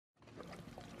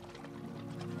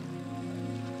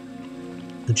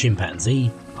The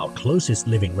chimpanzee, our closest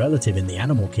living relative in the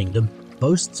animal kingdom,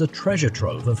 boasts a treasure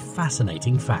trove of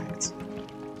fascinating facts.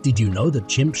 Did you know that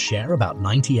chimps share about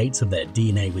 98% of their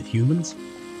DNA with humans?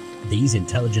 These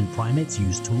intelligent primates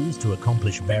use tools to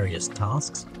accomplish various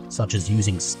tasks, such as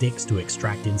using sticks to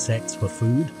extract insects for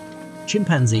food.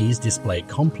 Chimpanzees display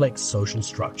complex social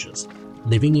structures,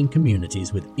 living in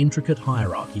communities with intricate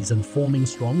hierarchies and forming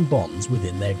strong bonds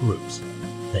within their groups.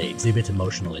 They exhibit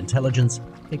emotional intelligence,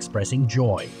 expressing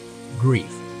joy,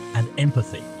 grief, and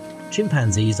empathy.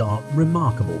 Chimpanzees are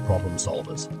remarkable problem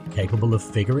solvers, capable of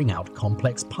figuring out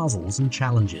complex puzzles and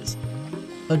challenges.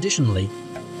 Additionally,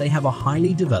 they have a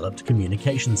highly developed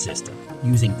communication system,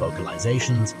 using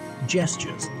vocalizations,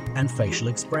 gestures, and facial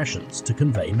expressions to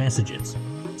convey messages.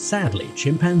 Sadly,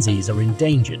 chimpanzees are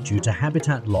endangered due to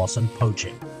habitat loss and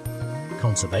poaching.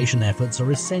 Conservation efforts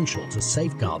are essential to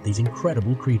safeguard these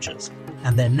incredible creatures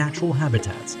and their natural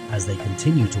habitats as they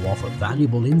continue to offer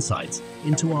valuable insights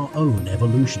into our own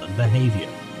evolution and behavior.